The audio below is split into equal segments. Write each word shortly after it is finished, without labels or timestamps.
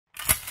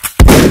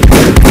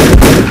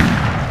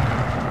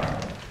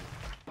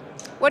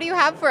do you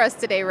have for us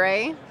today,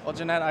 Ray? Well,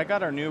 Jeanette, I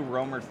got our new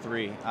Roamer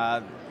 3.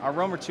 Our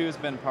Roamer 2 has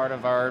been part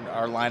of our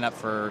lineup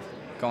for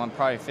going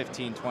probably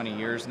 15, 20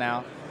 years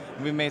now.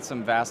 We've made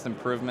some vast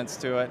improvements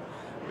to it.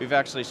 We've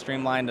actually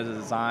streamlined the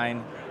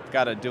design. We've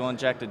got a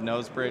dual-injected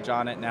nose bridge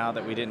on it now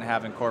that we didn't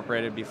have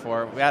incorporated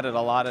before. We added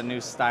a lot of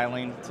new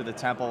styling to the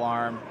temple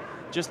arm.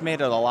 Just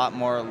made it a lot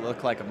more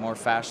look like a more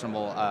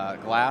fashionable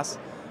glass.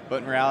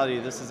 But in reality,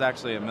 this is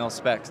actually a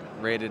mil-spec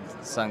rated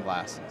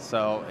sunglass.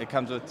 So it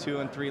comes with 2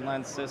 and 3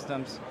 lens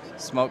systems,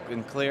 smoke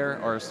and clear,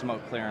 or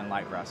smoke clear and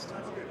light rust.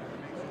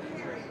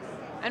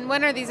 And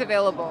when are these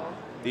available?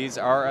 These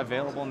are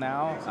available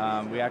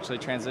now. We actually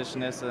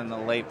transitioned this in the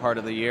late part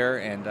of the year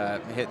and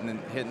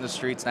hitting the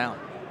streets now.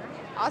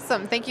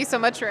 Awesome. Thank you so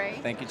much, Ray.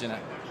 Thank you,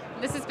 Jeanette.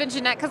 This has been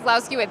Jeanette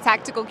Kozlowski with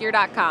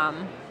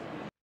TacticalGear.com.